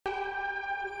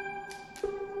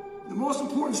The most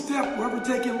important step we'll ever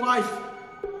take in life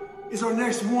is our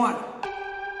next one.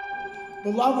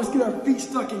 But a lot of us get our feet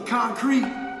stuck in concrete.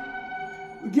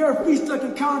 We get our feet stuck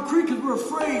in concrete because we're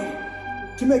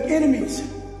afraid to make enemies.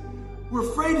 We're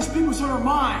afraid to speak what's on our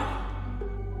mind.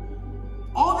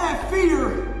 All that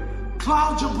fear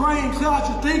clouds your brain, clouds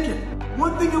your thinking.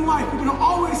 One thing in life, you're gonna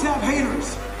always have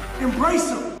haters. Embrace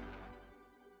them.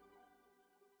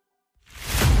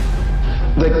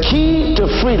 The key to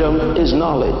freedom is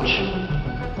knowledge.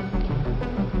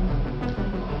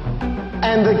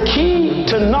 And the key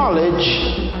to knowledge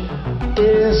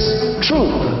is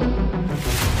truth.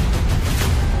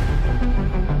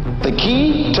 The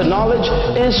key to knowledge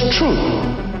is truth.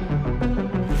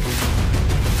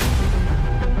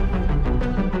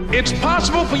 It's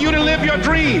possible for you to live your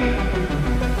dream.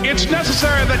 It's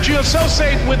necessary that you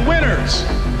associate with winners,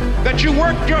 that you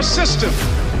work your system,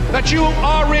 that you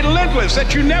are relentless,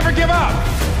 that you never give up.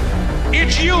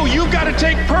 It's you. You've got to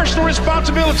take personal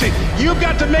responsibility. You've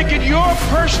got to make it your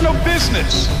personal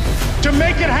business to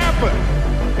make it happen.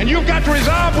 And you've got to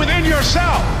resolve within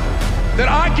yourself that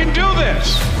I can do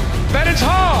this, that it's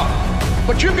hard,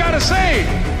 but you've got to say,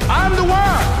 I'm the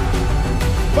one.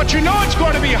 But you know it's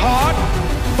going to be hard,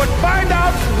 but find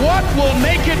out what will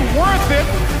make it worth it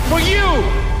for you.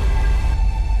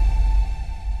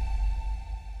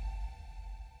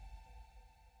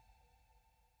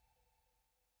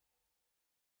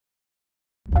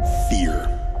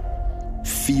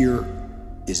 Fear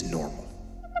is normal.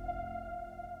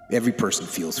 Every person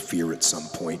feels fear at some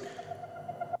point.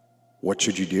 What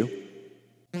should you do?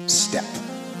 Step.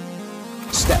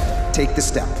 Take the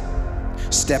step.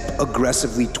 Step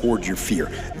aggressively toward your fear.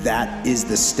 That is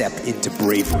the step into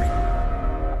bravery.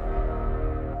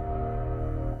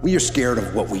 We are scared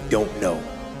of what we don't know.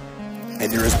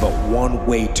 And there is but one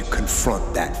way to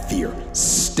confront that fear.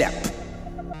 Step.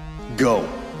 Go.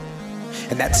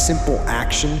 And that simple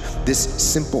action, this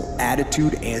simple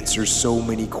attitude answers so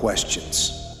many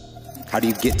questions. How do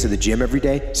you get to the gym every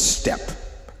day? Step.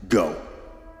 Go.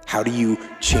 How do you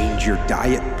change your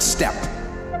diet? Step.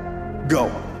 Go.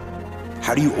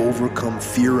 How do you overcome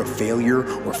fear of failure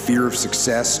or fear of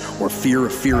success or fear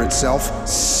of fear itself?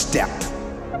 Step.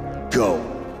 Go.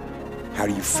 How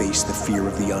do you face the fear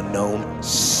of the unknown?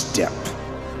 Step.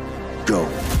 Go.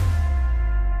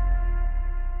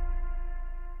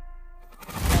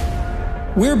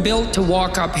 We're built to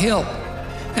walk uphill.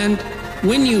 And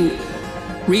when you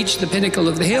reach the pinnacle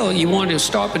of the hill, you want to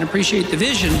stop and appreciate the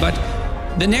vision, but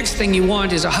the next thing you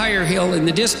want is a higher hill in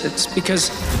the distance, because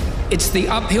it's the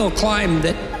uphill climb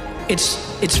that,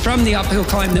 it's from the uphill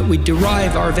climb that we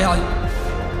derive our value.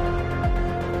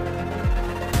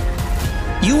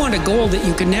 You want a goal that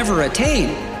you can never attain,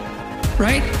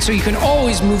 right? So you can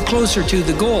always move closer to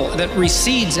the goal that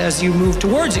recedes as you move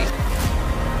towards it.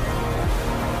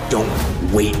 Don't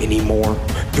wait anymore.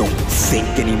 Don't think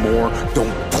anymore.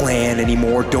 Don't plan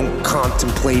anymore. Don't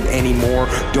contemplate anymore.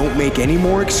 Don't make any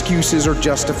more excuses or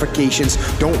justifications.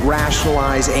 Don't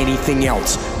rationalize anything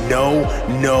else. No,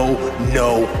 no,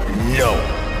 no, no.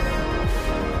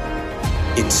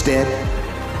 Instead,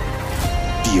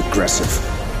 be aggressive.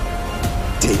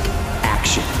 Take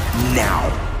action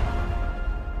now.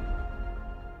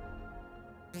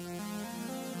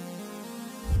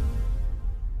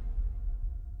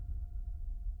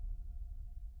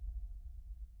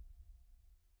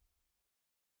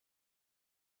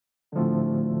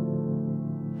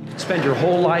 Spend your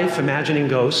whole life imagining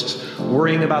ghosts,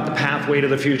 worrying about the pathway to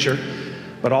the future,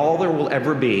 but all there will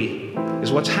ever be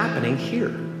is what's happening here,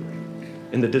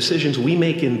 and the decisions we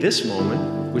make in this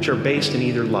moment, which are based in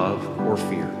either love or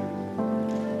fear.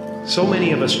 So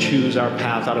many of us choose our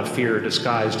path out of fear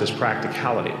disguised as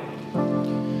practicality.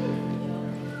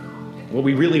 What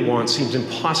we really want seems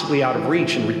impossibly out of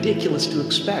reach and ridiculous to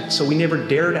expect, so we never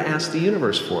dare to ask the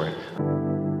universe for it.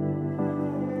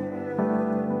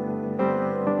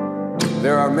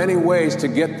 There are many ways to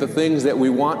get the things that we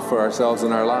want for ourselves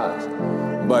in our lives.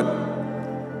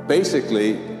 But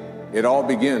basically, it all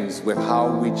begins with how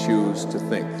we choose to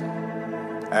think.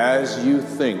 As you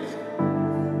think,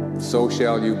 so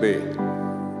shall you be.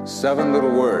 7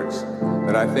 little words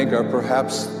that I think are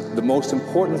perhaps the most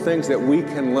important things that we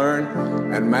can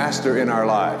learn and master in our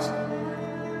lives.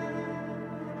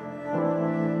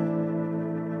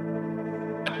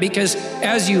 Because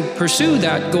as you pursue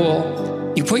that goal,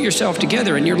 you put yourself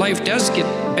together and your life does get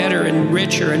better and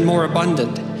richer and more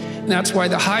abundant. And that's why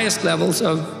the highest levels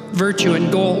of virtue and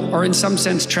goal are in some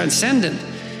sense transcendent.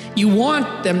 You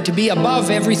want them to be above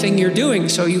everything you're doing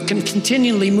so you can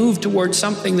continually move towards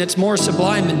something that's more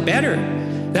sublime and better.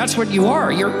 That's what you are.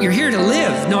 You're here to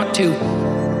live, not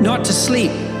to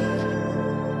sleep.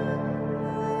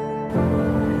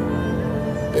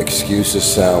 Excuses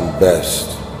sound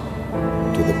best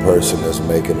to the person that's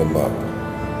making them up.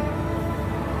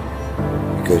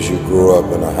 Because you grew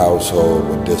up in a household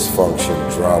with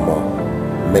dysfunction, drama,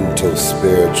 mental,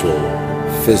 spiritual,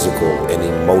 physical, and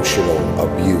emotional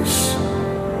abuse.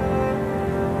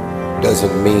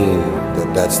 Doesn't mean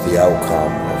that that's the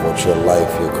outcome of what your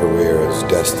life, your career is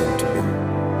destined to be.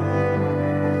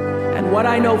 And what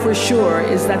I know for sure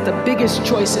is that the biggest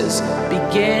choices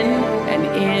begin and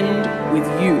end with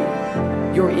you,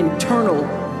 your internal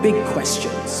big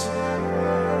questions.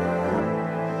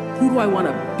 Who do I want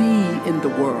to be in the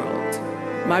world?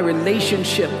 My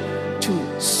relationship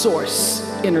to source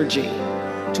energy,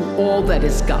 to all that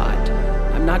is God.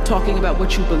 I'm not talking about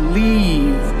what you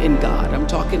believe in God. I'm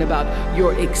talking about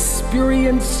your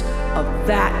experience of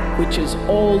that which is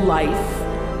all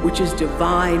life, which is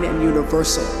divine and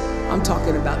universal. I'm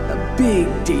talking about the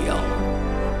big deal.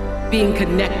 Being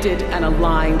connected and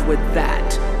aligned with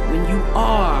that. When you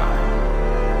are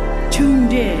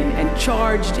tuned in and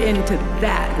charged into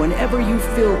that, whenever you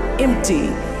feel empty,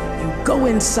 you go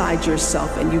inside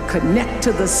yourself and you connect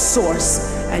to the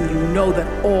source, and you know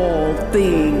that all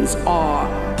things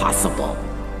are possible.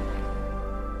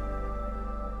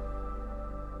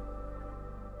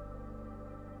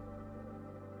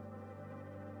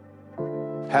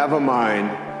 Have a mind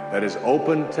that is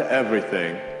open to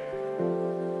everything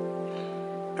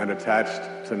and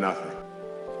attached to nothing.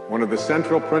 One of the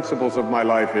central principles of my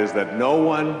life is that no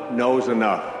one knows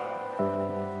enough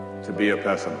to be a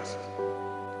pessimist.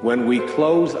 When we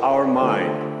close our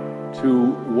mind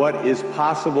to what is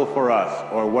possible for us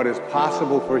or what is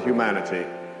possible for humanity,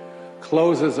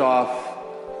 closes off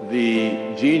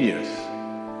the genius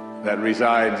that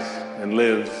resides and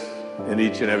lives in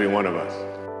each and every one of us.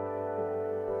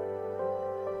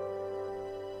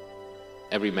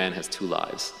 Every man has two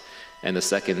lives, and the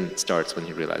second starts when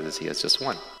he realizes he has just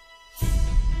one.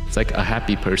 It's like a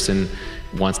happy person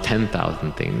wants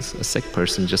 10,000 things. A sick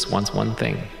person just wants one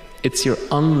thing. It's your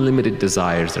unlimited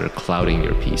desires that are clouding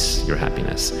your peace, your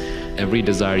happiness. Every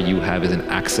desire you have is an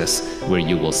access where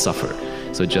you will suffer.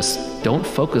 So just don't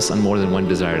focus on more than one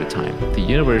desire at a time. The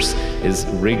universe is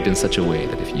rigged in such a way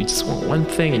that if you just want one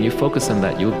thing and you focus on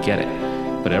that, you'll get it.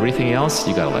 But everything else,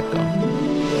 you gotta let go.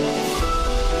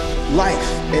 Life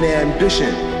and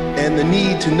ambition and the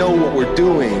need to know what we're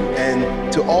doing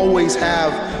and to always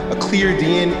have a clear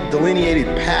delineated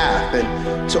path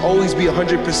and to always be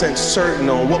 100% certain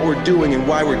on what we're doing and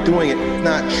why we're doing it is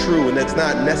not true, and that's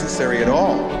not necessary at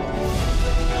all.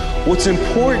 What's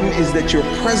important is that you're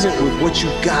present with what you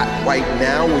got right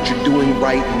now, what you're doing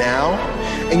right now,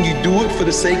 and you do it for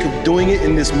the sake of doing it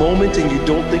in this moment, and you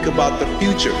don't think about the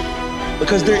future.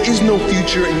 Because there is no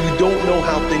future and you don't know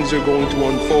how things are going to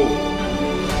unfold.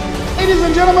 Ladies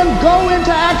and gentlemen, go into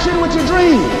action with your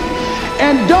dream.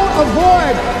 And don't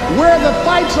avoid where the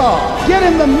fights are. Get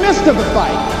in the midst of the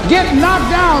fight. Get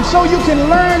knocked down so you can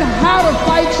learn how to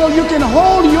fight, so you can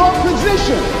hold your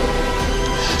position.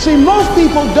 See, most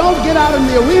people don't get out in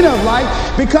the arena of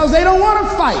life because they don't want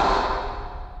to fight.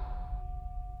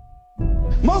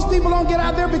 Most people don't get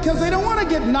out there because they don't want to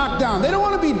get knocked down. They don't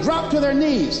want to be dropped to their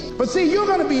knees. But see, you're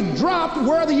going to be dropped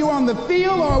whether you're on the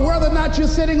field or whether or not you're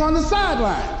sitting on the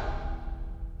sideline.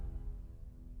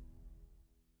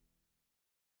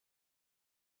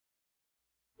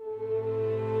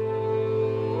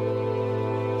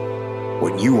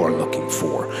 What you are looking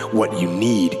for, what you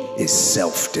need, is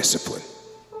self-discipline.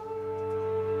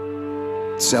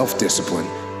 Self-discipline,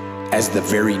 as the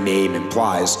very name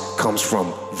implies, comes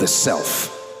from the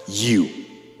self, you.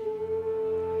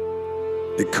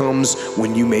 It comes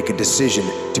when you make a decision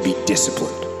to be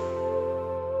disciplined.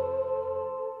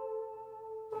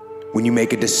 When you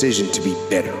make a decision to be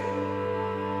better.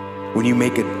 When you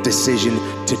make a decision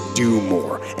to do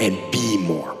more and be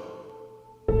more.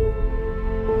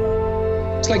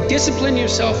 It's like discipline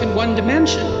yourself in one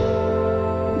dimension.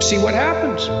 See what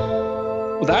happens.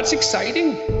 Well, that's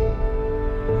exciting.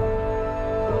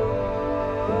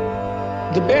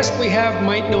 The best we have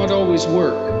might not always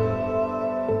work,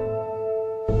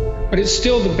 but it's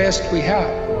still the best we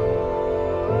have.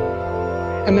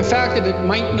 And the fact that it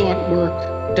might not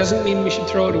work doesn't mean we should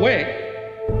throw it away.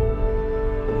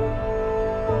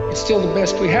 It's still the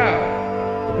best we have.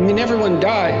 I mean, everyone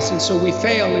dies, and so we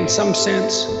fail in some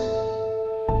sense.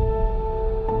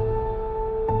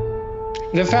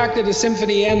 The fact that a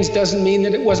symphony ends doesn't mean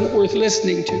that it wasn't worth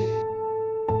listening to.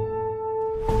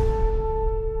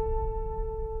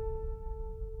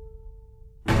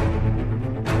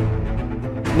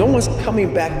 No one's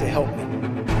coming back to help me.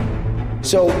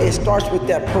 So it starts with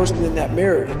that person in that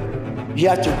mirror. You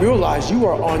have to realize you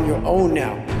are on your own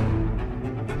now.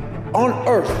 On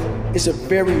earth, it's a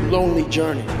very lonely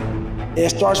journey. And it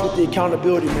starts with the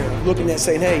accountability mirror, looking at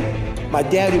saying, hey, my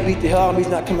dad who beat the hell out of me is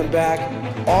not coming back.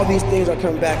 All these things are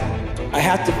coming back. I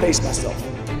have to face myself.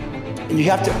 And you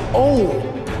have to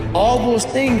own all those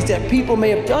things that people may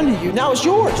have done to you. Now it's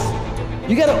yours.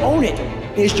 You gotta own it.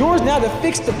 And it's yours now to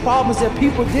fix the problems that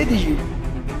people did to you.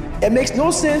 It makes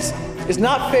no sense. It's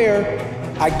not fair.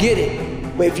 I get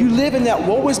it. But if you live in that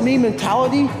woe is me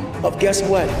mentality of guess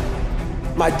what?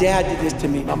 My dad did this to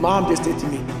me. My mom did this to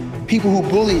me. People who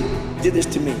bullied did this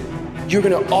to me. You're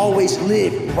gonna always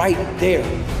live right there.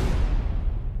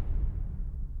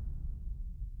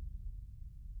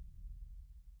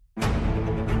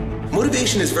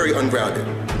 Motivation is very ungrounded,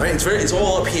 right? It's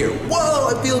all up here.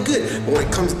 Whoa, I feel good. But when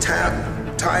it comes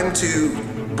time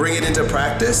to bring it into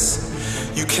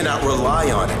practice, you cannot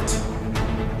rely on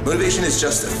it. Motivation is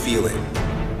just a feeling.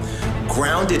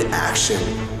 Grounded action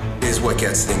is what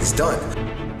gets things done.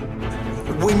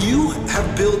 When you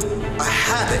have built a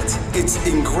habit, it's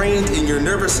ingrained in your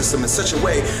nervous system in such a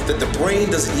way that the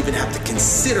brain doesn't even have to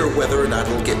consider whether or not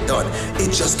it'll get done.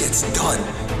 It just gets done.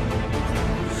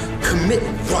 Commit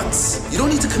once. You don't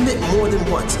need to commit more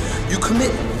than once. You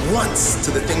commit once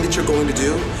to the thing that you're going to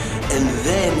do, and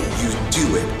then you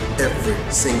do it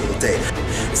every single day.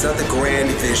 It's not the grand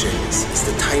visions, it's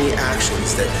the tiny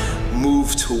actions that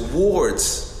move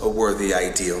towards a worthy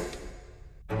ideal.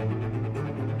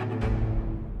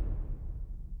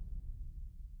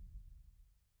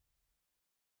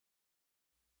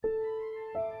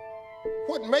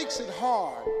 What makes it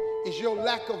hard is your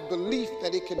lack of belief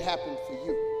that it can happen for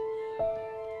you.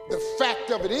 The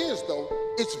fact of it is, though,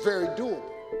 it's very doable.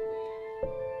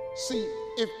 See,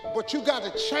 but you got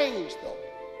to change, though.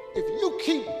 If you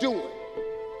keep doing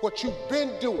what you've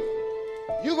been doing,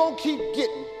 you're going to keep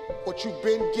getting what you've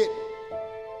been getting.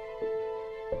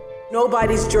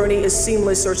 Nobody's journey is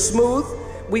seamless or smooth.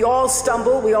 We all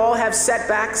stumble, we all have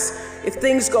setbacks. If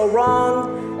things go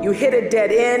wrong, you hit a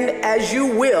dead end, as you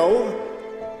will.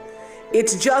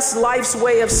 It's just life's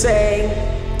way of saying,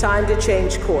 time to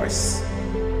change course.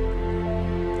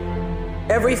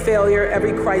 Every failure,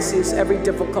 every crisis, every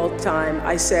difficult time,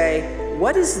 I say,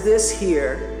 what is this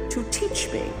here to teach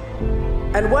me?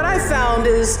 And what I found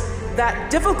is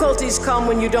that difficulties come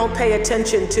when you don't pay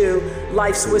attention to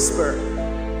life's whisper,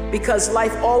 because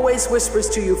life always whispers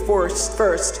to you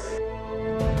first.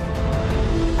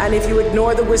 And if you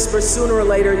ignore the whisper, sooner or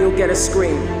later, you'll get a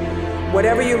scream.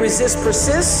 Whatever you resist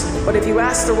persists, but if you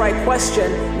ask the right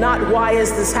question, not why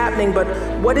is this happening, but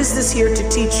what is this here to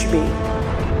teach me?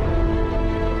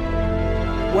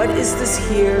 What is this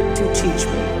here to teach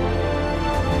me?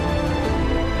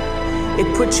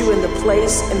 It puts you in the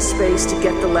place and space to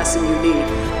get the lesson you need.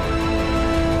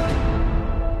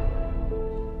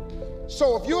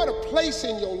 So if you're at a place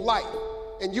in your life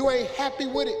and you ain't happy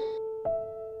with it,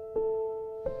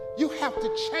 you have to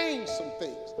change some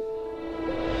things.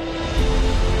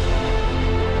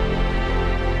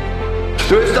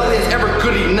 There is nothing that's ever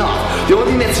good enough. The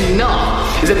only thing that's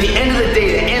enough is at the end of the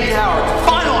day, the nth hour, the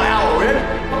final hour, whatever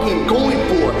you're going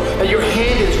for, that your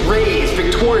hand is raised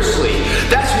victoriously.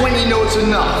 That's when you know it's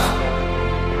enough.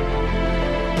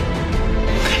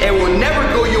 It will never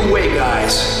go your way,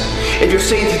 guys, if you're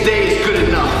saying today is good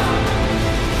enough.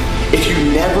 If you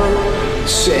never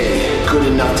say good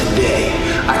enough today,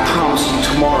 I promise you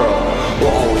tomorrow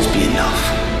will always be enough.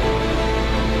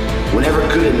 Whenever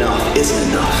good enough isn't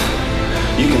enough,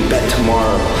 you can bet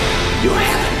tomorrow you'll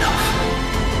have enough.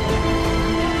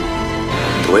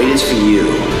 The way it is for you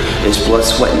is blood,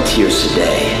 sweat, and tears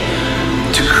today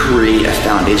to create a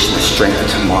foundation of strength for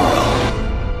tomorrow.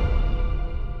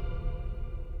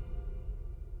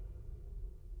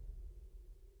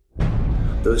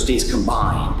 Those days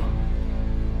combined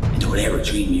into whatever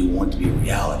dream you want to be a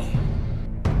reality.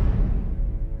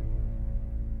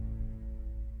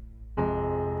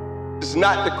 It's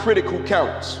not the critic who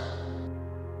counts.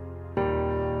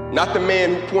 Not the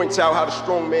man who points out how the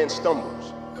strong man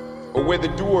stumbles, or where the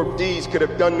doer of deeds could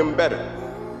have done them better.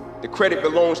 The credit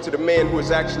belongs to the man who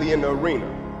is actually in the arena,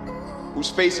 whose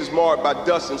face is marred by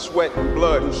dust and sweat and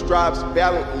blood, who strives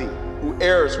valiantly, who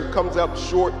errs, who comes up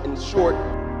short and short,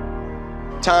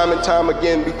 time and time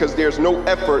again, because there's no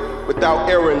effort without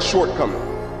error and shortcoming,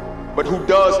 but who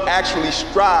does actually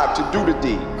strive to do the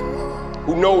deed,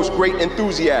 who knows great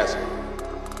enthusiasm,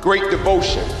 great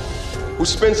devotion, who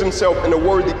spends himself in a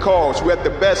worthy cause, who at the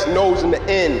best knows in the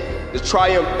end the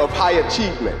triumph of high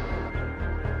achievement,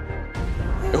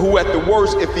 and who at the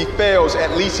worst, if he fails,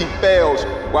 at least he fails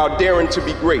while daring to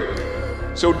be great,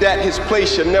 so that his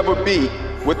place shall never be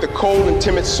with the cold and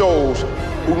timid souls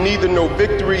who neither know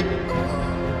victory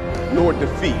nor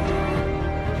defeat.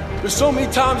 There's so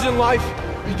many times in life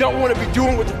you don't want to be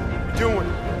doing what you're doing.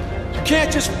 You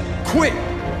can't just quit.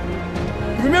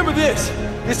 Remember this,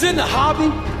 it's in the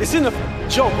hobby, it's in the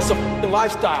joke, it's a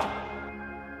lifestyle.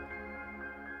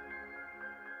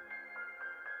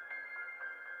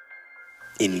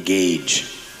 Engage.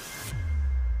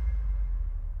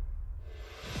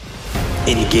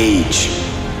 Engage.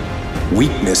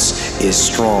 Weakness is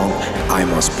strong. I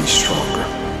must be stronger.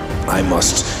 I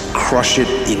must crush it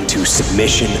into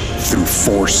submission through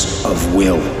force of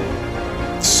will.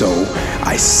 So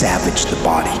I savage the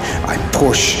body. I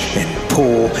push and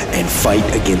pull and fight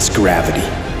against gravity.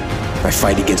 I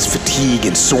fight against fatigue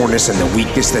and soreness and the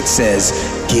weakness that says,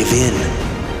 give in.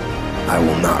 I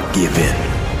will not give in.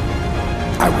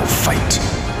 I will fight.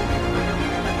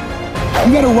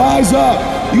 You gotta rise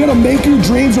up. You gotta make your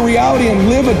dreams a reality and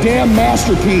live a damn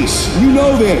masterpiece. You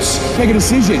know this. Make a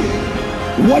decision.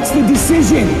 What's the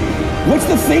decision? What's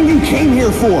the thing you came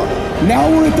here for? Now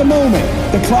we're at the moment.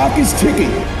 The clock is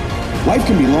ticking. Life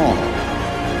can be long.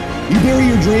 You bury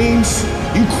your dreams,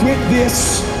 you quit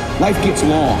this, life gets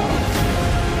long.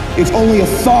 It's only a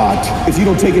thought if you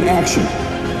don't take an action.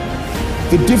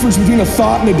 The difference between a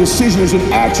thought and a decision is an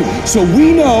action. So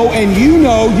we know, and you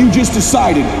know, you just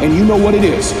decided, and you know what it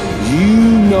is. You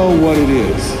know what it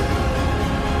is.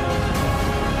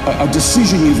 A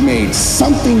decision you've made,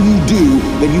 something you do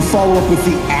that you follow up with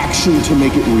the action to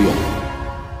make it real.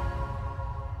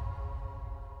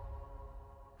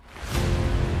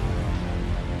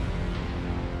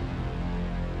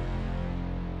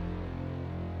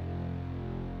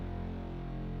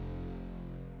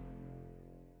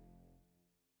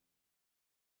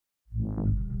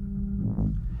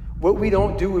 What we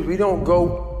don't do is we don't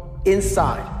go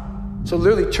inside. So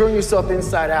literally turn yourself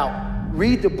inside out.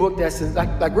 Read the book that's in,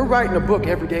 like we're writing a book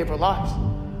every day of our lives,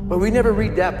 but we never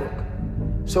read that book.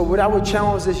 So what I would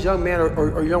challenge this young man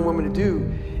or young woman to do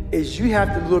is you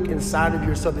have to look inside of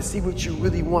yourself to see what you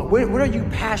really want. What are you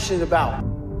passionate about?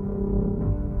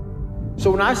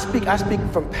 So when I speak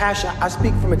from passion, I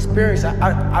speak from experience,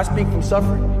 I speak from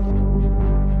suffering.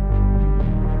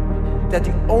 That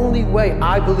the only way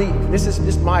I believe, and this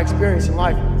is my experience in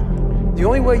life, the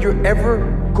only way you're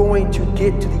ever going to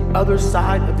get to the other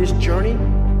side of this journey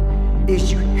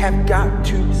is you have got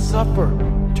to suffer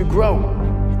to grow.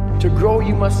 To grow,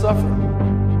 you must suffer.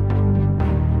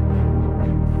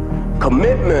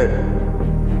 Commitment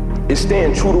is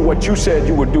staying true to what you said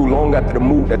you would do long after the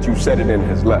mood that you said it in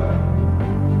has left.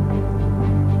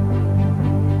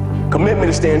 Commitment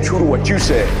is staying true to what you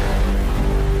said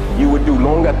you would do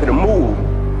long after the mood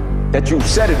that you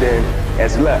set it in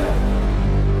has left.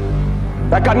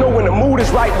 Like I know when the mood is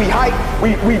right, we hype,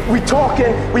 we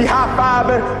talking, we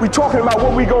high-fiving, we talking about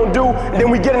what we gonna do, and then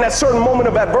we get in that certain moment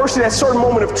of adversity, that certain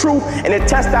moment of truth, and it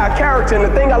tests our character. And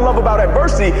the thing I love about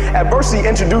adversity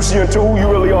introduces you into who you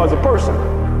really are as a person.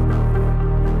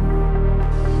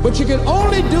 But you can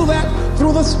only do that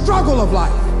through the struggle of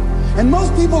life. And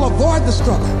most people avoid the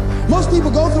struggle. Most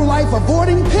people go through life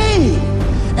avoiding pain.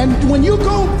 And when you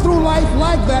go through life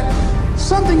like that,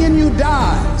 something in you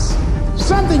dies.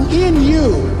 Something in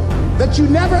you that you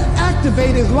never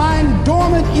activate is lying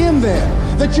dormant in there,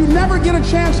 that you never get a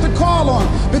chance to call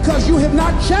on because you have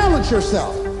not challenged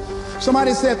yourself.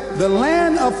 Somebody said, the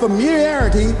land of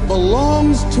familiarity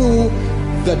belongs to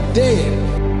the dead.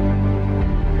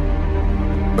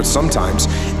 But sometimes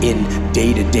in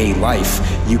day-to-day life,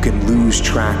 you can lose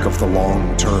track of the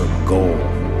long-term goal.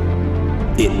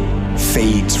 It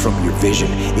fades from your vision.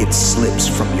 It slips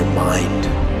from your mind.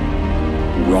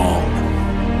 Wrong.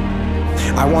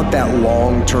 I want that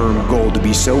long-term goal to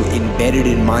be so embedded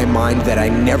in my mind that I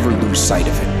never lose sight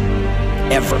of it.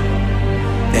 Ever.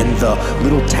 And the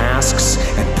little tasks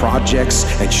and projects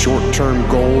and short-term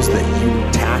goals that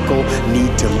you tackle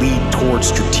need to lead towards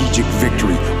strategic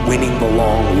victory, winning the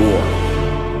long war.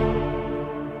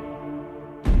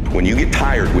 When you get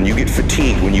tired, when you get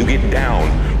fatigued, when you get down,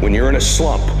 when you're in a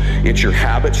slump, it's your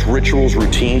habits, rituals,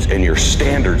 routines, and your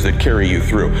standards that carry you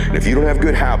through. And if you don't have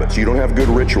good habits, you don't have good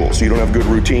rituals, you don't have good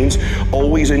routines,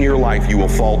 always in your life you will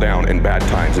fall down in bad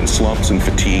times, in slumps, and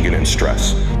fatigue, and in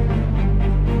stress.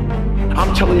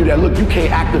 I'm telling you that, look, you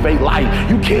can't activate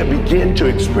life. You can't begin to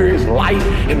experience life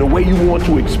in the way you want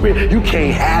to experience. You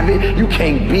can't have it. You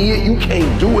can't be it. You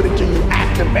can't do it until you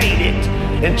activate it.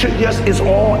 Until, yes, it's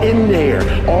all in there.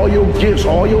 All your gifts,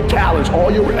 all your talents,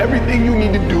 everything you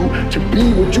need to do to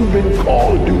be what you've been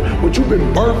called to do, what you've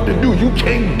been birthed to do. You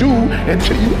can't do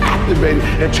until you activate it,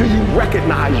 until you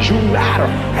recognize you matter.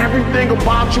 Everything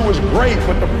about you is great,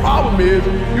 but the problem is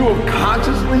you have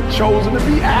consciously chosen to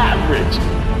be average.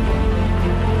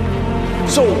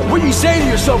 So what you say to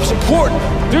yourself is important.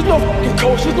 There's no fucking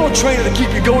coach, there's no trainer to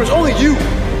keep you going, it's only you.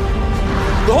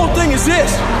 The whole thing is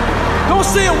this. Don't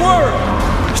say a word.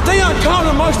 Stay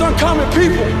uncommon amongst uncommon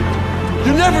people.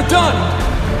 You're never done.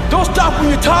 Don't stop when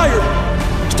you're tired.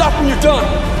 Stop when you're done.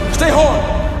 Stay hard.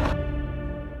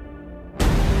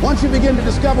 Once you begin to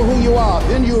discover who you are,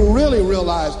 then you really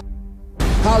realize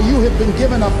how you have been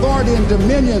given authority and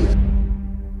dominion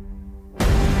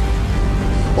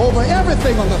over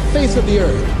everything on the face of the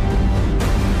earth,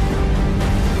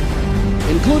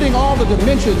 including all the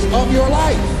dimensions of your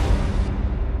life.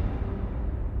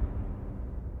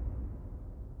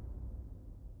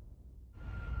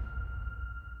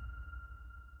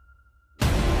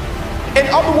 In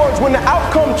other words, when the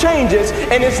outcome changes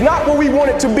and it's not what we want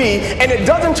it to be and it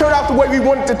doesn't turn out the way we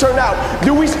want it to turn out,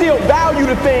 do we still value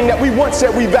the thing that we once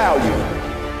said we value?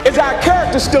 Is our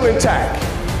character still intact?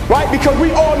 Right? Because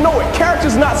we all know it. Character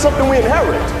is not something we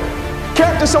inherit.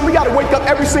 Character is something we got to wake up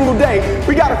every single day.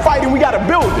 We got to fight and we got to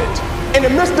build it. In the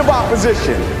midst of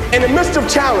opposition, in the midst of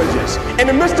challenges, in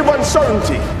the midst of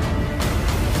uncertainty.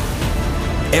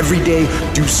 Every day,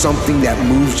 do something that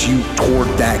moves you toward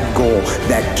that goal,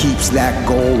 that keeps that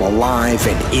goal alive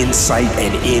and in sight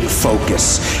and in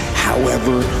focus.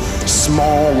 However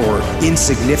small or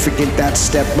insignificant that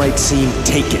step might seem,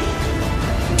 take it.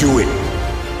 Do it.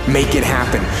 Make it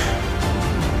happen.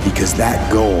 Because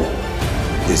that goal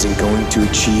isn't going to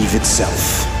achieve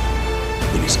itself.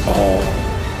 It is all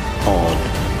on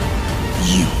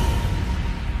you.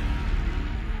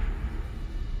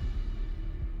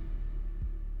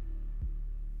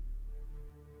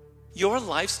 Your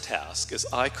life's task, as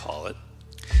I call it,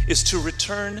 is to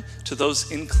return to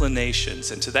those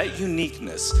inclinations and to that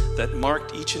uniqueness that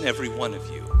marked each and every one of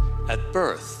you at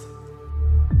birth.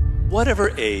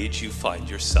 Whatever age you find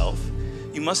yourself,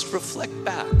 you must reflect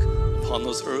back upon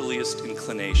those earliest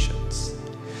inclinations.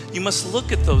 You must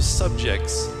look at those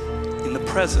subjects in the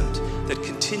present that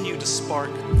continue to spark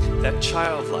that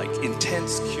childlike,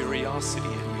 intense curiosity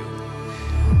in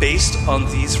you. Based on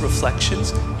these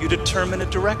reflections, you determine a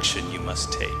direction you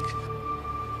must take.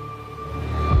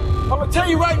 I'm gonna tell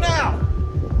you right now,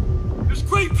 there's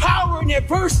great power in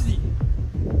adversity.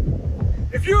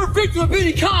 If you're a victim of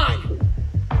any kind,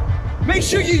 make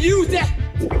sure you use that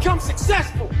to become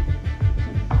successful.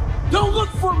 Don't look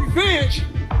for revenge,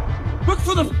 look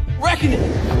for the reckoning.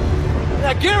 And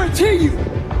I guarantee you,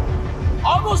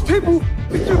 all those people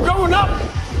with you growing up,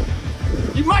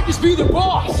 you might just be the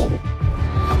boss.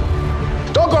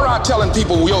 Don't go around telling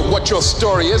people what your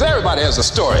story is. Everybody has a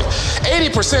story.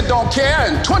 80% don't care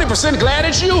and 20% glad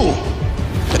it's you.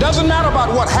 It doesn't matter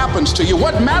about what happens to you.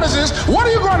 What matters is, what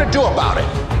are you going to do about it?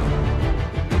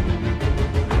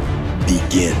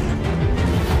 Begin.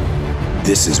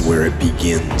 This is where it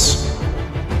begins.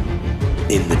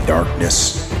 In the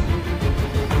darkness.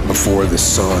 Before the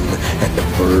sun and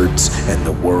the birds and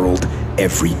the world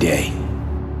every day.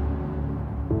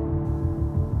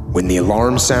 When the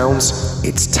alarm sounds,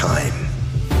 it's time.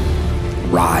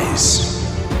 Rise.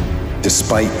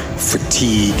 Despite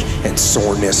fatigue and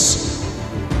soreness,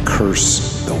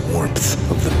 curse the warmth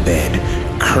of the bed.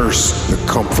 Curse the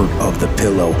comfort of the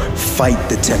pillow. Fight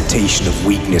the temptation of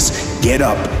weakness. Get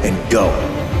up and go.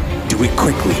 Do it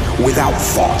quickly, without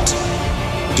thought.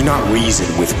 Do not reason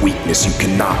with weakness. You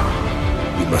cannot.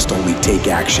 You must only take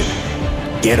action.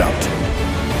 Get up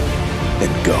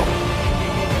and go.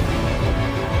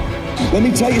 Let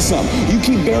me tell you something. You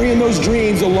keep burying those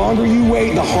dreams, the longer you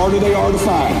wait, the harder they are to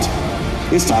find.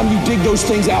 It's time you dig those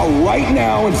things out right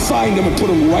now and find them and put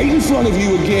them right in front of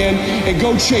you again and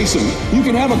go chase them. You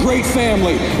can have a great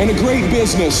family and a great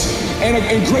business and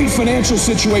a great financial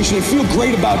situation and feel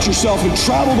great about yourself and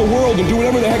travel the world and do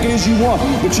whatever the heck it is you want.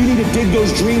 But you need to dig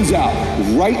those dreams out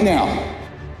right now.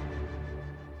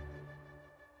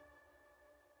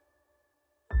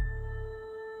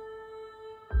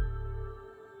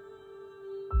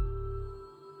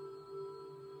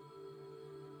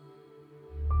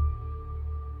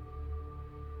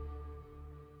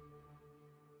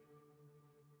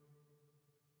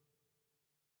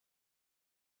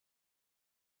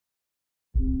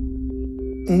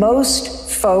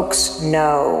 Most folks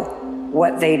know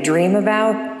what they dream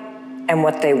about and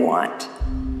what they want.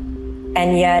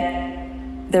 And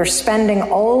yet, they're spending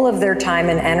all of their time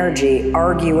and energy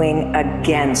arguing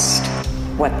against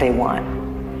what they want.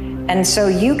 And so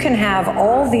you can have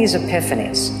all these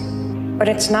epiphanies, but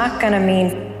it's not going to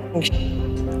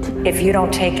mean if you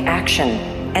don't take action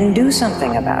and do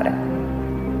something about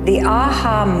it. The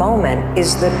aha moment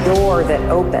is the door that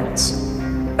opens.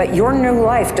 But your new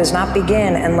life does not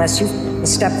begin unless you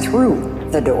step through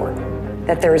the door.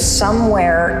 That there is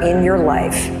somewhere in your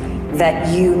life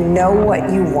that you know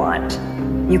what you want,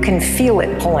 you can feel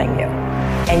it pulling you,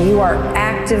 and you are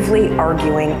actively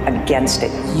arguing against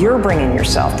it. You're bringing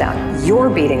yourself down. You're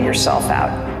beating yourself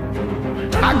out.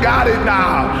 I got it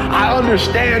now. I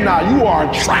understand now. You are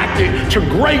attracted to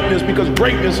greatness because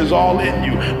greatness is all in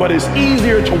you. But it's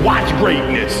easier to watch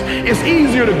greatness. It's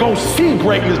easier to go see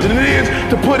greatness than it is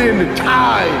to put in the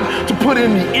time, to put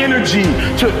in the energy,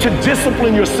 to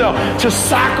discipline yourself, to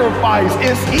sacrifice.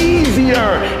 It's easier.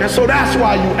 And so that's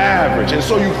why you average. And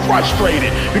so you're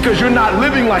frustrated because you're not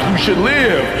living like you should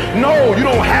live. No, you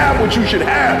don't have what you should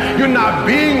have. You're not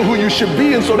being who you should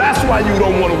be. And so that's why you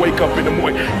don't want to wake up in the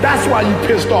morning. That's why you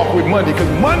pissed off with Monday, because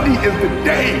Monday is the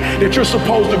day that you're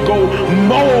supposed to go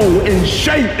mold and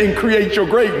shape and create your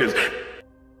greatness.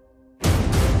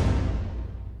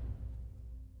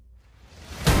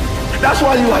 That's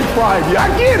why you like Friday. I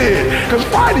get it. Because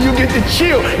Friday you get to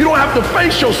chill. You don't have to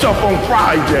face yourself on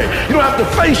Friday. You don't have to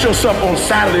face yourself on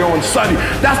Saturday or on Sunday.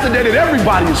 That's the day that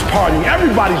everybody is partying.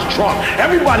 Everybody's drunk.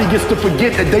 Everybody gets to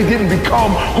forget that they didn't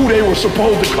become who they were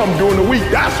supposed to come during the week.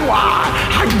 That's why.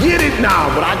 I get it now,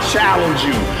 but I challenge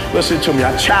you. Listen to me.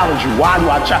 I challenge you. Why do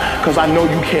I challenge? Because I know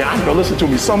you can't. I know, listen to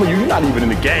me. Some of you, you're not even in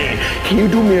the game. Can you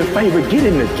do me a favor? Get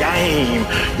in the game.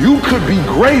 You could be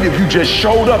great if you just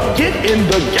showed up. Get in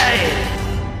the game.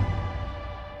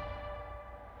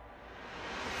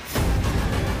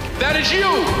 That is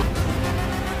you.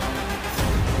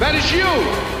 That is you.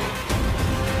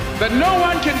 That no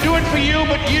one can do it for you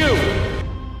but you.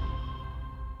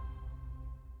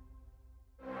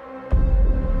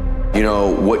 You know,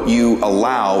 what you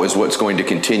allow is what's going to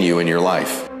continue in your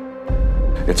life.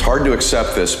 It's hard to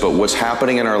accept this, but what's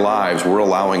happening in our lives, we're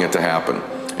allowing it to happen.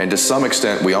 And to some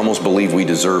extent, we almost believe we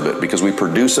deserve it because we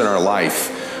produce in our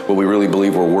life what we really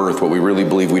believe we're worth, what we really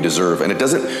believe we deserve. And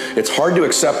it's hard to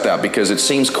accept that because it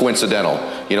seems coincidental,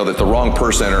 you know, that the wrong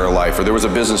person entered our life, or there was a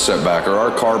business setback, or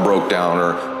our car broke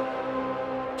down,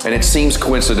 and it seems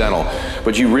coincidental.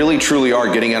 But you really truly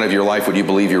are getting out of your life what you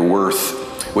believe you're worth,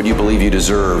 what you believe you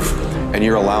deserve, and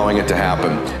you're allowing it to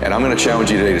happen. And I'm going to challenge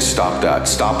you today to stop that.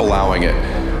 Stop allowing it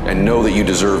and know that you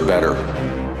deserve better.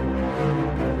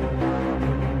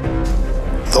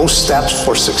 Those steps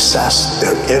for success,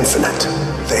 they're infinite.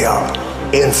 They are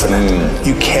infinite.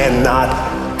 You cannot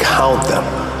count them.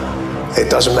 It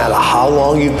doesn't matter how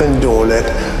long you've been doing it.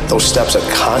 Those steps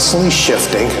are constantly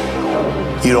shifting.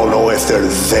 You don't know if they're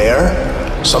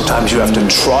there. Sometimes you have to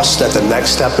trust that the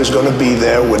next step is going to be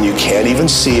there when you can't even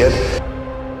see it.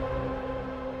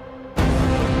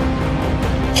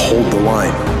 Hold the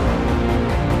line.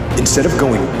 Instead of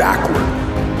going backward,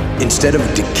 instead of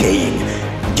decaying,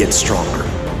 get stronger.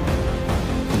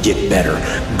 Get better,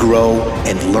 grow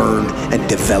and learn and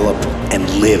develop and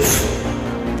live.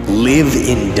 Live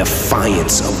in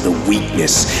defiance of the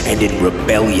weakness and in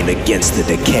rebellion against the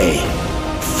decay.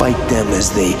 Fight them as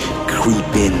they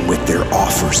creep in with their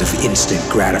offers of instant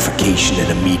gratification and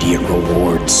immediate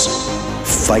rewards.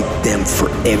 Fight them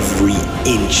for every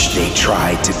inch they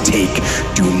try to take.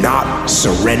 Do not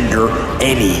surrender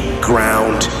any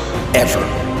ground ever.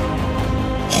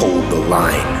 Hold the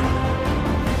line.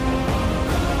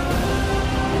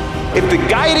 If the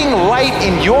guiding light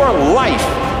in your life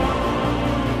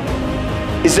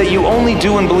is that you only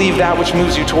do and believe that which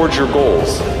moves you towards your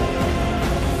goals,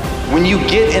 when you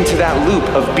get into that loop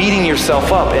of beating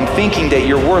yourself up and thinking that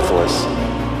you're worthless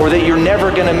or that you're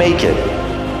never going to make it,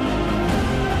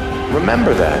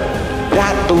 remember that.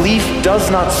 That belief does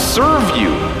not serve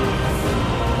you,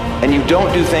 and you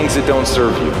don't do things that don't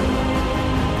serve you.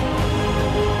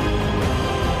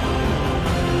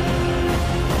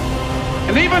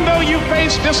 And even though you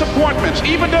face disappointments,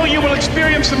 even though you will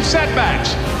experience some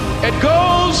setbacks, it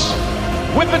goes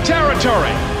with the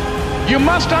territory. You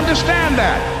must understand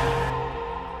that.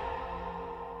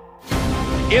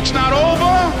 It's not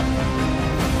over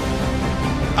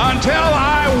until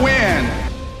I win.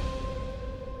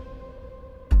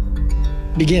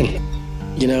 Begin.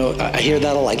 You know, I hear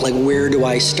that a lot. Like, where do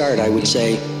I start? I would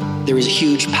say there is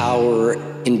huge power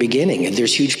in beginning, and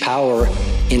there's huge power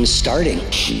in starting.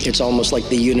 It's almost like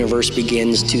the universe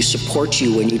begins to support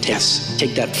you when you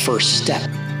take that first step.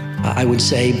 I would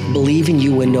say believe in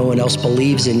you when no one else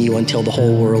believes in you until the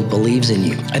whole world believes in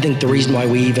you. I think the reason why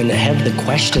we even have the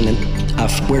question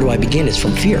of where do I begin is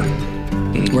from fear.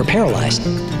 We're paralyzed.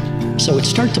 So it's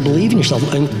start to believe in yourself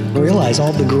and realize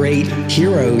all the great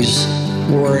heroes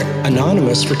were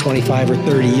anonymous for 25 or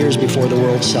 30 years before the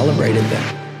world celebrated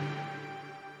them.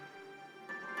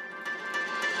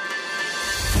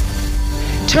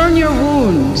 Turn your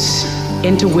wounds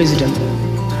into wisdom.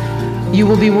 You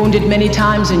will be wounded many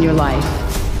times in your life,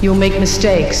 You'll make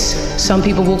mistakes. Some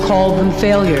people will call them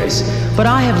failures. But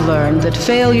I have learned that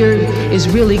failure is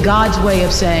really God's way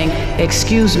of saying,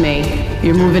 excuse me,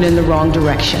 you're moving in the wrong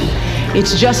direction.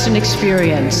 It's just an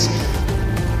experience.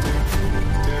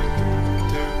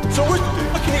 So what's the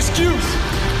fucking excuse?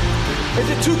 Is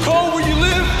it too cold where you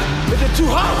live? Is it too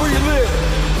hot where you live?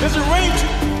 Does it rain too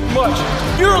much?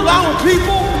 You're allowing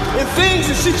people and things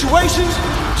and situations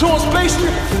to on space in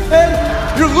your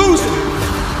head, you're losing.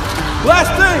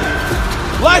 Last thing,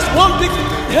 life's one big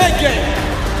head game.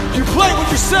 You play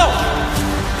with yourself.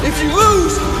 If you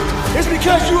lose, it's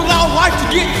because you allow life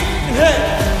to get in your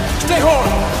head. Stay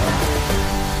hard.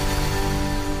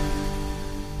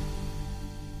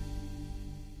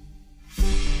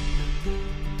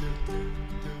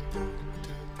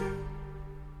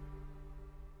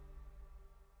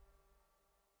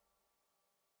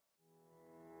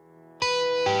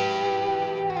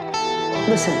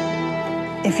 Listen,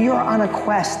 if you're on a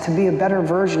quest to be a better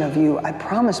version of you, I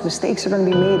promise mistakes are going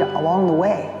to be made along the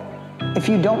way. If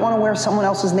you don't want to wear someone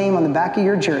else's name on the back of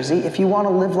your jersey, if you want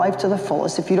to live life to the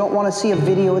fullest, if you don't want to see a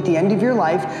video at the end of your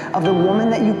life of the woman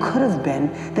that you could have been,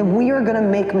 then we are going to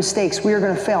make mistakes. We are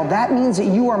going to fail. That means that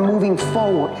you are moving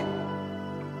forward.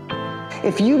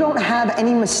 If you don't have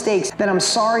any mistakes, then I'm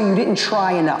sorry you didn't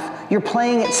try enough. You're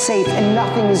playing it safe and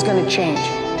nothing is going to change.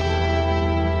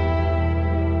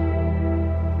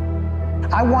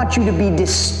 I want you to be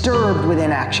disturbed with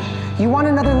inaction. You want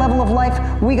another level of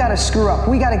life? We gotta screw up.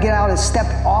 We gotta get out and step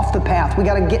off the path. We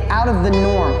gotta get out of the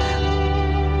norm.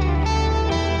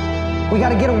 We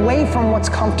gotta get away from what's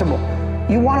comfortable.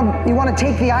 You wanna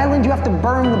take the island, you have to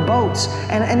burn the boats.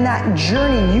 And in that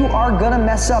journey, you are gonna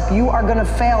mess up. You are gonna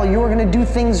fail. You are gonna do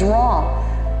things wrong.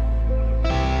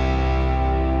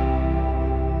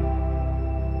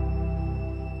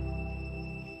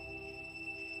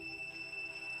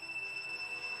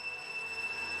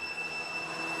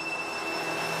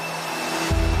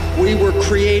 We were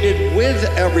created with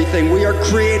everything. We are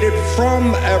created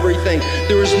from everything.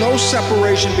 There is no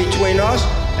separation between us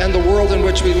and the world in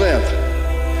which we live.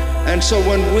 And so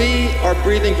when we are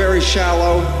breathing very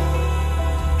shallow,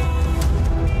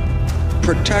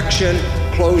 protection,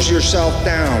 close yourself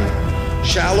down.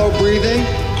 Shallow breathing,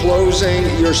 closing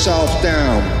yourself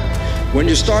down. When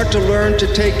you start to learn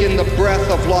to take in the breath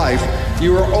of life,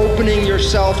 you are opening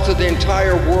yourself to the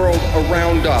entire world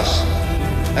around us.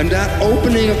 And that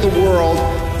opening of the world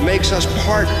makes us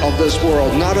part of this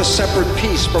world, not a separate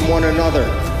piece from one another.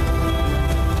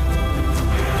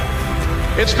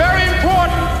 It's very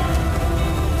important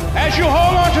as you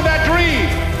hold on to that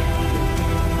dream.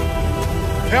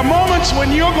 There are moments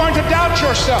when you're going to doubt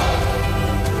yourself.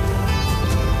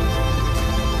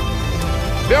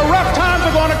 There are rough times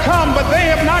are going to come, but they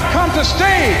have not come to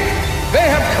stay.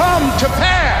 They have come to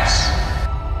pass.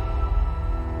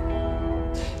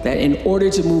 That in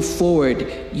order to move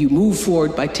forward, you move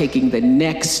forward by taking the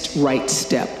next right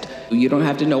step. You don't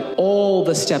have to know all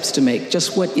the steps to make,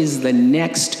 just what is the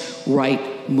next right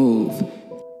move.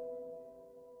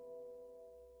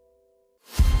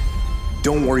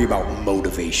 Don't worry about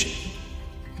motivation.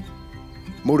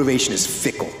 Motivation is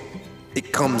fickle.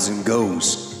 It comes and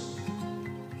goes.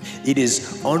 It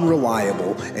is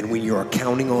unreliable, and when you are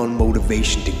counting on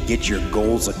motivation to get your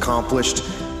goals accomplished,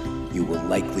 you will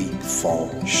likely fall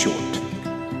short.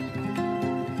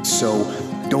 So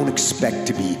don't expect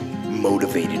to be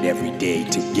motivated every day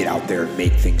to get out there and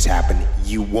make things happen.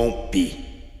 You won't be.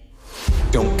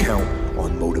 Don't count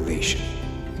on motivation.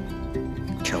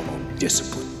 Count on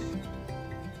discipline.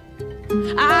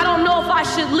 I don't know if I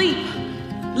should leap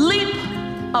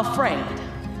afraid,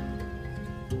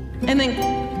 and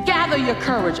then gather your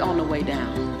courage on the way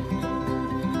down.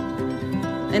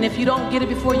 And if you don't get it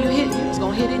before you hit, it's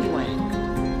gonna hit anyway.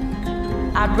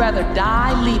 I'd rather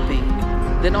die leaping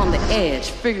than on the edge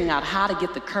figuring out how to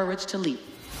get the courage to leap.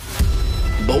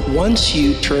 But once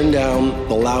you turn down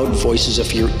the loud voices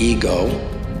of your ego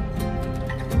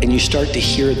and you start to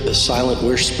hear the silent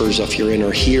whispers of your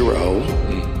inner hero,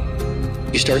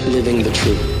 you start living the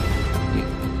truth.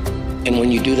 And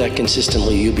when you do that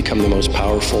consistently, you become the most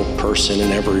powerful person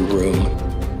in every room.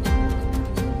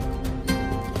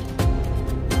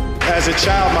 As a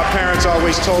child, my parents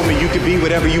always told me you could be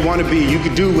whatever you want to be. You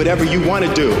could do whatever you want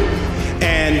to do.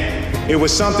 And it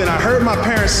was something, I heard my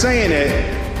parents saying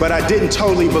it, but I didn't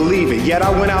totally believe it. Yet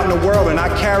I went out in the world and I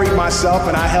carried myself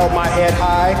and I held my head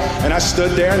high and I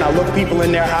stood there and I looked people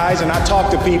in their eyes and I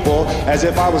talked to people as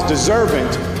if I was deserving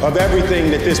of everything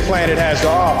that this planet has to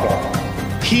offer.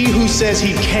 He who says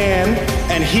he can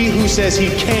and he who says he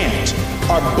can't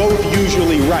are both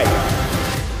usually right.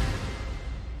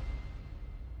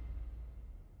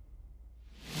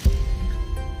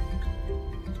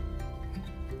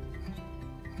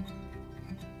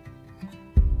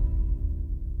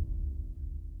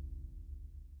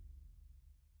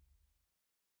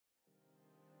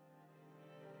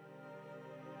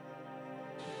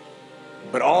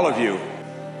 But all of you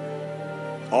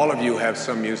have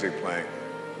some music playing.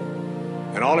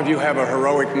 And all of you have a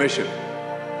heroic mission.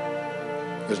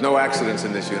 There's no accidents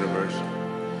in this universe.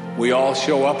 We all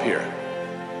show up here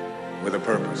with a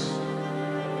purpose.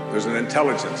 There's an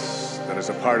intelligence that is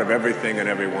a part of everything and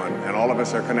everyone, and all of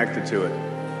us are connected to it.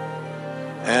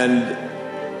 And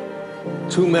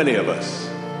too many of us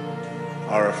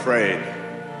are afraid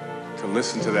to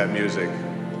listen to that music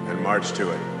and march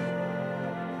to it.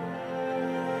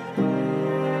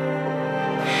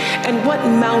 And what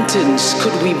mountains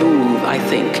could we move, I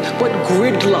think? What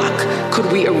gridlock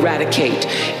could we eradicate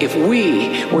if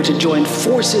we were to join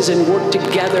forces and work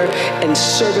together in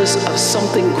service of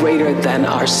something greater than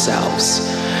ourselves?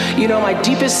 You know, my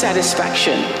deepest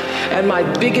satisfaction and my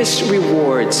biggest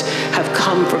rewards have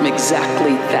come from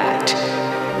exactly that.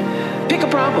 Pick a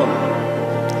problem,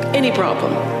 any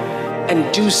problem,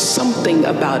 and do something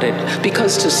about it,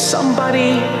 because to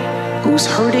somebody who's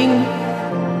hurting,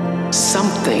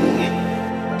 something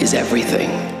is everything.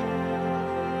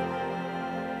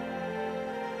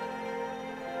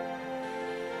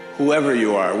 Whoever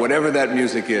you are, whatever that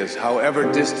music is,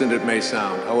 however distant it may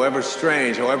sound, however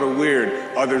strange, however weird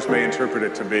others may interpret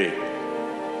it to be,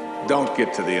 don't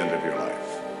get to the end of your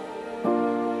life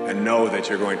and know that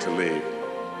you're going to leave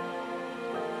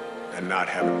and not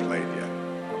have it played yet.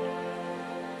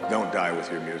 Don't die with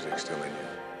your music still in you.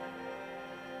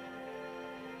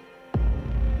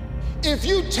 If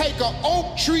you take an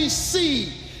oak tree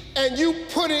seed and you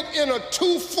put it in a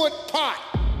 2-foot pot,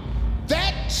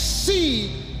 that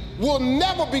seed will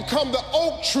never become the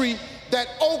oak tree that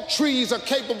oak trees are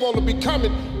capable of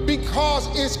becoming, because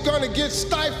it's gonna get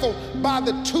stifled by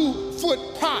the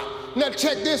 2-foot pot. Now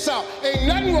check this out, ain't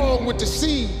nothing wrong with the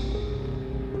seed.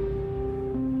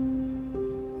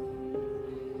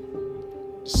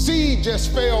 Seed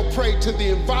just fell prey to the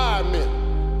environment.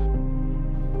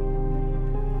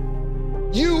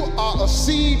 You are a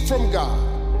seed from God.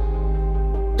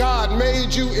 God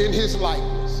made you in his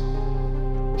likeness.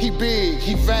 He big,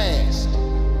 he vast.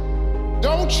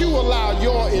 Don't you allow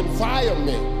your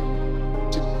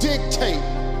environment to dictate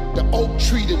the oak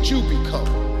tree that you become.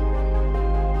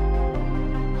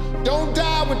 Don't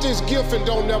die with this gift and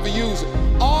don't never use it.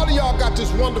 All of y'all got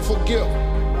this wonderful gift,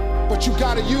 but you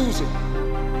gotta use it.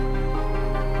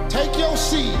 Take your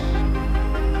seed,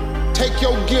 take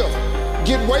your gift.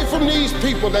 Get away from these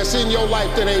people that's in your life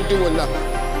that ain't doing nothing.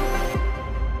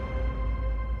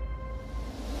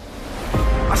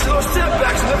 I saw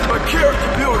setbacks left my character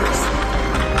builders.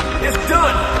 It's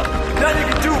done. Nothing you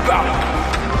can do about it.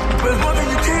 But there's one thing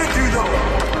you can do though.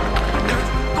 If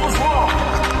it goes wrong,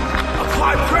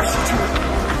 apply pressure to it.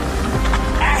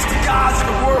 Ask the gods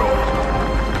of the world,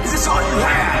 is this all you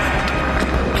have?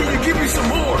 Can you give me some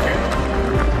more?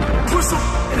 Put some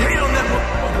and hate on that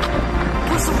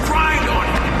motherfucker. Put some grind on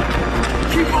it.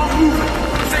 Keep on moving.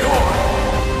 Stay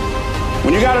hard.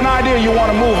 When you got an idea you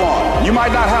want to move on, you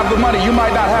might not have the money, you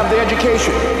might not have the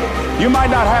education, you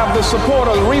might not have the support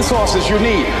or the resources you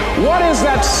need. What is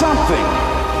that something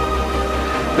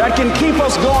that can keep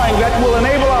us going, that will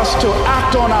enable us to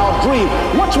act on our dream?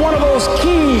 What's one of those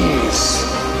keys?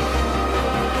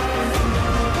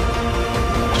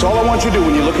 That's all I want you to do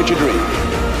when you look at your dream.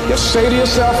 Just say to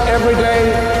yourself every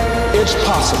day, it's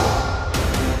possible.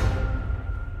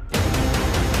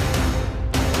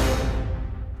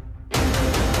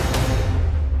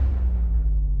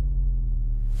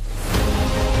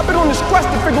 I've been on this quest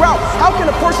to figure out how can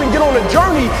a person get on a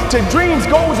journey to dreams,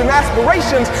 goals, and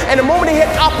aspirations, and the moment they hit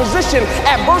opposition,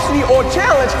 adversity, or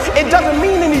challenge, it doesn't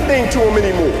mean anything to them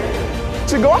anymore.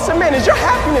 So I said, man, is your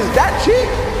happiness that cheap?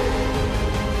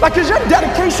 Like, is your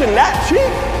dedication that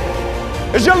cheap?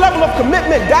 Is your level of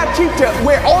commitment that cheap to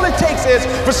where all it takes is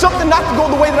for something not to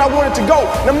go the way that I want it to go,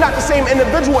 and I'm not the same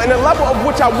individual, and the level of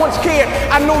which I once cared,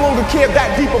 I no longer care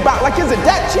that deep about? Like, is it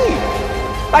that cheap?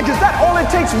 Like, is that all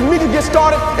it takes for me to get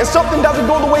started and something doesn't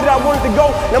go the way that I want it to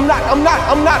go, and I'm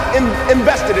not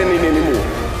invested in it anymore?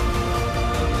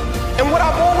 And what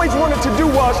I've always wanted to do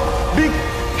was be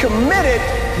committed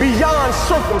beyond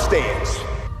circumstance.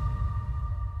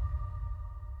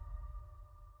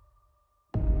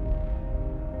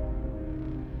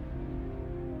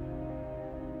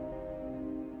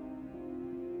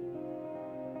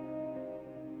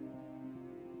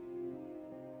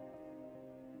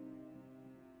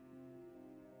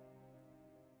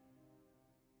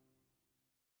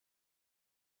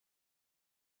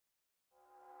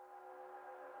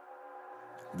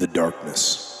 The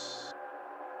darkness.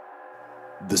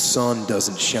 The sun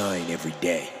doesn't shine every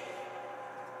day.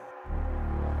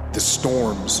 The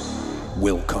storms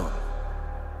will come.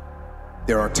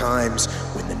 There are times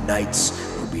when the nights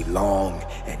will be long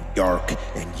and dark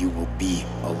and you will be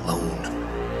alone.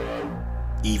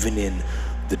 Even in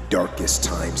the darkest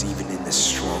times, even in the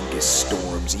strongest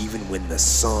storms, even when the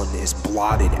sun is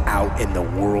blotted out and the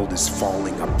world is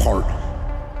falling apart,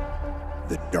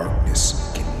 the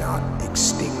darkness cannot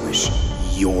extinguish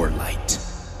your light.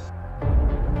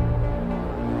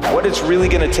 What it's really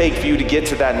going to take for you to get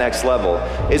to that next level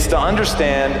is to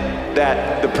understand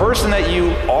that the person that you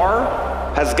are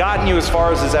has gotten you as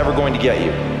far as it's ever going to get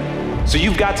you. So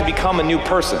you've got to become a new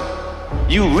person.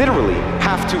 You literally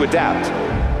have to adapt.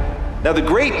 Now the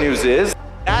great news is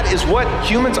that is what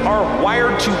humans are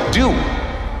wired to do.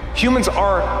 Humans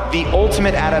are the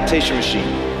ultimate adaptation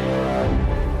machine.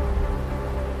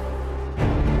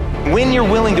 When you're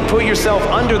willing to put yourself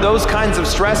under those kinds of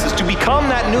stresses to become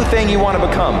that new thing you want to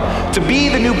become, to be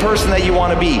the new person that you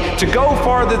want to be, to go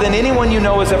farther than anyone you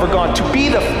know has ever gone, to be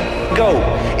the GOAT.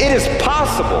 It is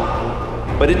possible,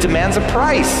 but it demands a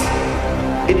price.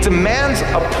 It demands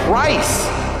a price.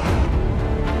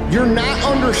 You're not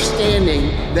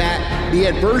understanding that the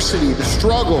adversity, the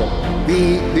struggle,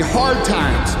 the hard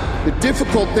times, the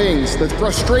difficult things, the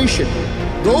frustration,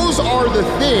 those are the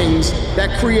things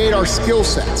that create our skill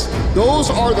sets.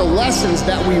 Those are the lessons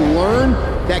that we learn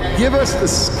that give us the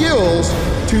skills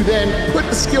to then put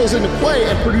the skills into play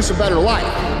and produce a better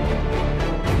life.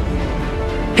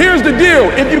 Here's the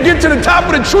deal. If you get to the top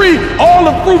of the tree, all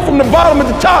the fruit from the bottom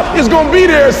at the top is going to be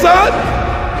there, son.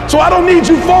 So I don't need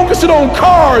you focusing on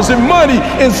cars and money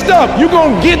and stuff. You're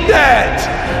going to get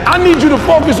that. I need you to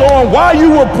focus on why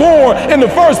you were born in the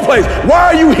first place.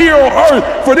 Why are you here on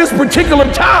earth for this particular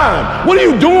time? What are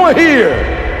you doing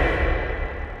here?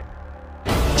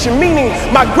 Meaning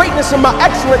my greatness and my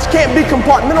excellence can't be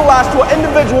compartmentalized to an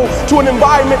individual, to an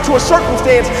environment, to a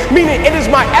circumstance, meaning it is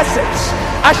my essence.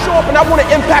 I show up and I want to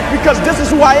impact because this is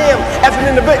who I am as an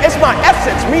individual. It's my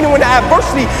essence, meaning when the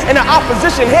adversity and the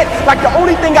opposition hit, like the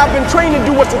only thing I've been trained to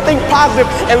do was to think positive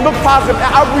and look positive, and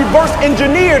I reverse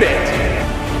engineered it.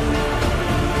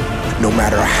 No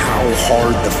matter how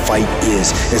hard the fight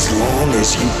is, as long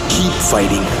as you keep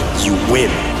fighting, you win.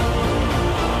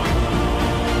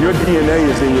 Your DNA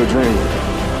is in your dream.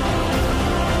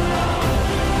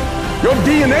 Your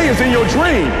DNA is in your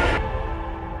dream.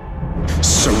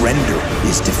 Surrender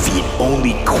is defeat.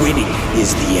 Only quitting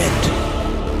is the end.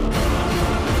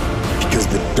 Because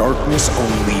the darkness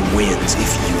only wins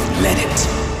if you let it.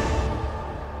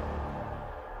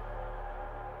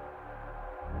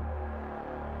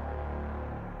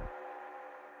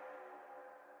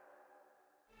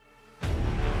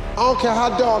 I don't care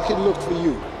how dark it looked for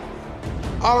you.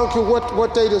 I don't care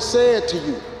what they just said to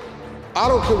you. I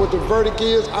don't care what the verdict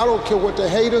is. I don't care what the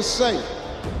haters say.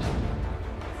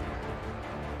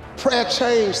 Prayer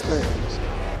changed things.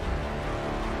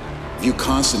 You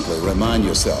constantly remind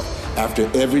yourself, after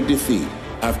every defeat,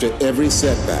 after every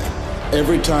setback,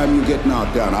 every time you get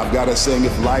knocked down, I've got a saying,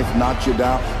 if life knocks you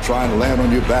down, try and land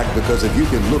on your back, because if you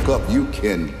can look up, you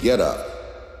can get up.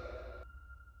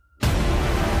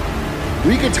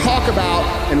 We can talk about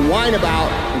and whine about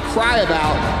and cry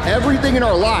about everything in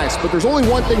our lives, but there's only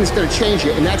one thing that's going to change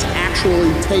it, and that's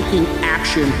actually taking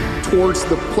action towards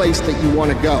the place that you want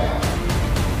to go.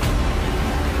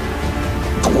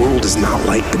 The world is not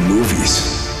like the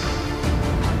movies.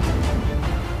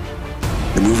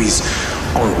 The movies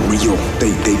aren't real.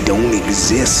 They don't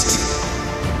exist.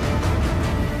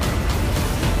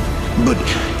 But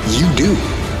you do.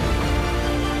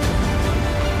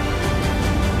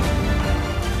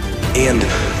 And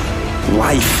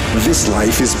this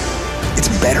life it's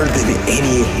better than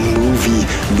any movie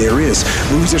there is.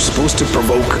 Movies are supposed to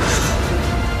provoke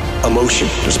emotion.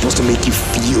 They're supposed to make you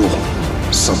feel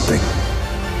something.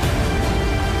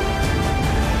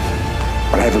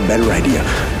 But I have a better idea.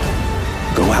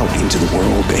 Go out into the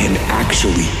world and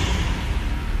actually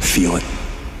feel it.